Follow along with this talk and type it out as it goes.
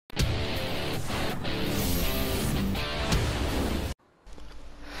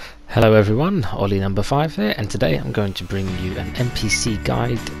Hello everyone, Ollie number 5 here, and today I'm going to bring you an NPC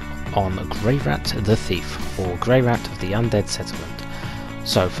guide on Greirat the Thief, or Greirat of the Undead Settlement.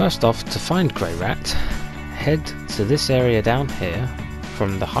 So first off, to find Greirat, head to this area down here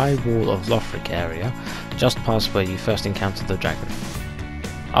from the high wall of Lothric area, just past where you first encountered the dragon.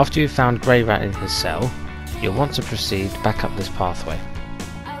 After you've found Greirat in his cell, you'll want to proceed back up this pathway.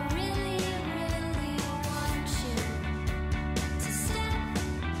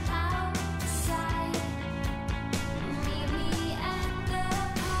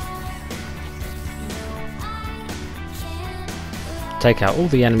 Take out all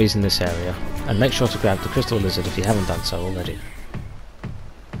the enemies in this area, and make sure to grab the crystal lizard if you haven't done so already.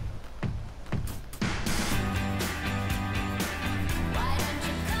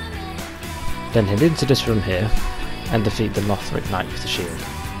 Then head into this room here, and defeat the Lothric Knight with the shield.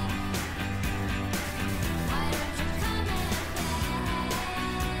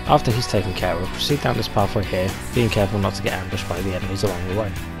 After he's taken care of, proceed down this pathway here, being careful not to get ambushed by the enemies along the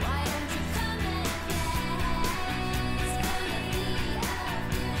way.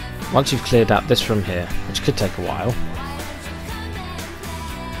 Once you've cleared out this room here, which could take a while,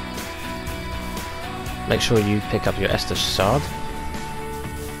 make sure you pick up your Estus Shard,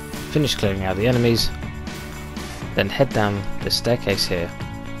 finish clearing out the enemies, then head down this staircase here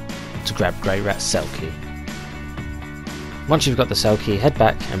to grab Greirat's cell key. Once you've got the cell key, head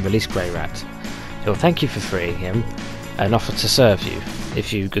back and release Greirat. He'll thank you for freeing him and offer to serve you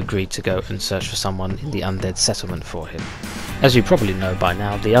if you agree to go and search for someone in the Undead Settlement for him. As you probably know by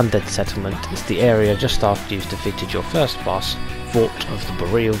now, the Undead Settlement is the area just after you've defeated your first boss, Vault of the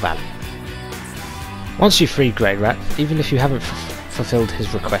Boreal Valley. Once you've freed Greirat, even if you haven't fulfilled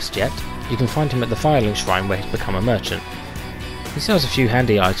his request yet, you can find him at the Firelink Shrine where he's become a merchant. He sells a few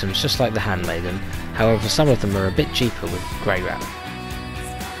handy items just like the Handmaiden, however some of them are a bit cheaper with Greirat.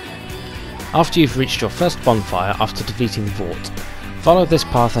 After you've reached your first bonfire after defeating the Vault, follow this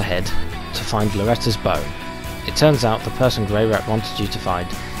path ahead to find Loretta's bone. It turns out the person Greirat wanted you to find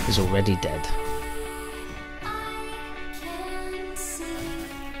is already dead.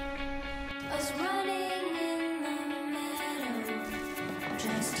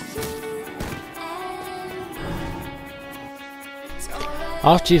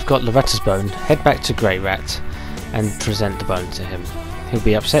 After you've got Loretta's bone, head back to Greirat and present the bone to him. He'll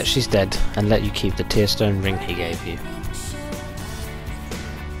be upset she's dead and let you keep the tearstone ring he gave you.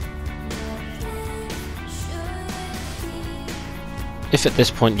 If at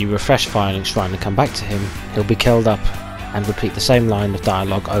this point you refresh Firelink Shrine and come back to him, he'll be curled up and repeat the same line of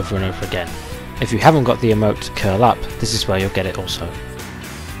dialogue over and over again. If you haven't got the emote curl up, this is where you'll get it also.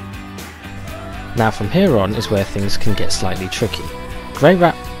 Now from here on is where things can get slightly tricky.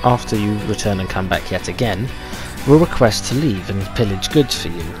 Greirat, after you return and come back yet again, will request to leave and pillage goods for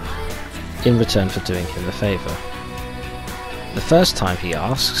you, in return for doing him a favour. The first time he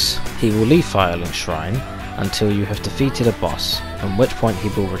asks, he will leave Firelink Shrine until you have defeated a boss, at which point he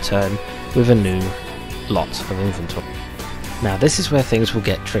will return with a new lot of inventory. Now this is where things will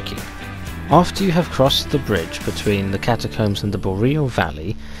get tricky. After you have crossed the bridge between the catacombs and the Boreal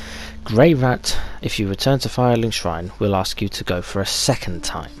Valley, Greirat, if you return to Firelink Shrine, will ask you to go for a second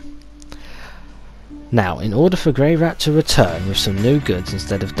time. Now, in order for Greirat to return with some new goods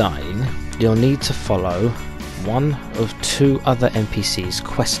instead of dying, you'll need to follow one of two other NPC's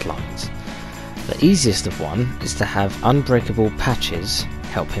quest lines. The easiest of one is to have Unbreakable Patches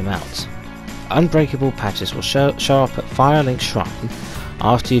help him out. Unbreakable Patches will show up at Firelink Shrine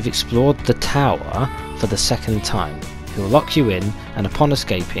after you've explored the tower for the second time. He'll lock you in, and upon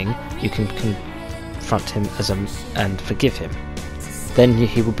escaping, you can confront him and forgive him. Then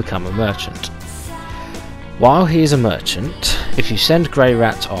he will become a merchant. While he is a merchant, if you send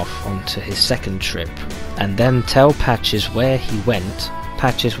Greirat off onto his second trip, and then tell Patches where he went,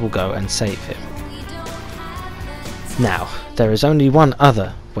 Patches will go and save him. Now, there is only one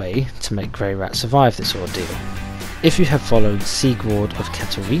other way to make Greirat survive this ordeal. If you have followed Sigurd of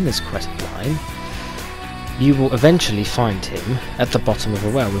Katarina's questline, you will eventually find him at the bottom of a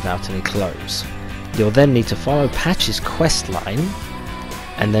well without any clothes. You'll then need to follow Patches' questline,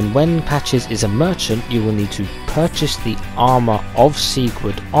 and then when Patches is a merchant, you will need to purchase the armour of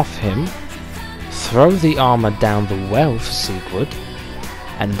Sigurd off him, throw the armour down the well for Sigurd,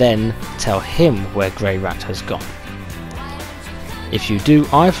 and then tell him where Greirat has gone. If you do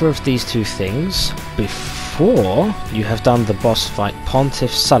either of these two things before you have done the boss fight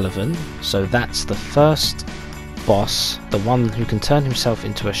Pontiff Sullivan, so that's the first boss, the one who can turn himself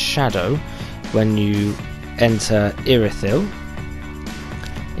into a shadow when you enter Irithyll.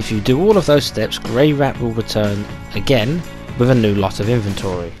 If you do all of those steps, Greirat will return again with a new lot of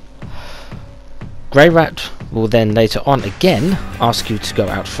inventory. Greirat will then later on again ask you to go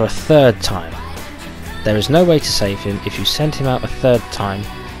out for a third time. There is no way to save him. If you send him out a third time,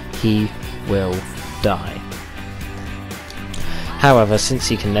 he will die. However, since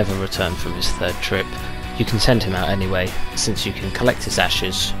he can never return from his third trip, you can send him out anyway, since you can collect his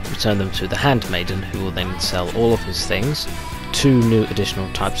ashes, return them to the Handmaiden, who will then sell all of his things, 2 new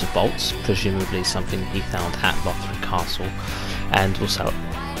additional types of bolts, presumably something he found at Lothric Castle, and will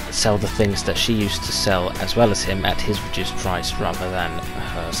sell the things that she used to sell as well as him at his reduced price rather than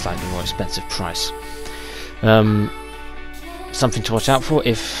her slightly more expensive price. Something to watch out for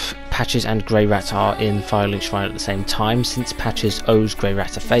if Patches and Greirat are in Firelink Shrine at the same time. Since Patches owes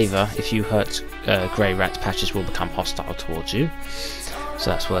Greirat a favour, if you hurt Greirat, Patches will become hostile towards you,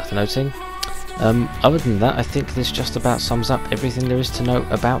 so that's worth noting. Other than that, I think this just about sums up everything there is to know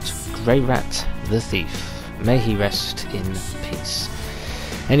about Greirat the Thief. May he rest in peace.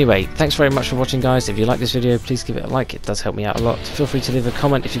 Anyway, thanks very much for watching, guys. If you like this video, please give it a like, it does help me out a lot. Feel free to leave a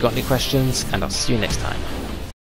comment if you've got any questions, and I'll see you next time.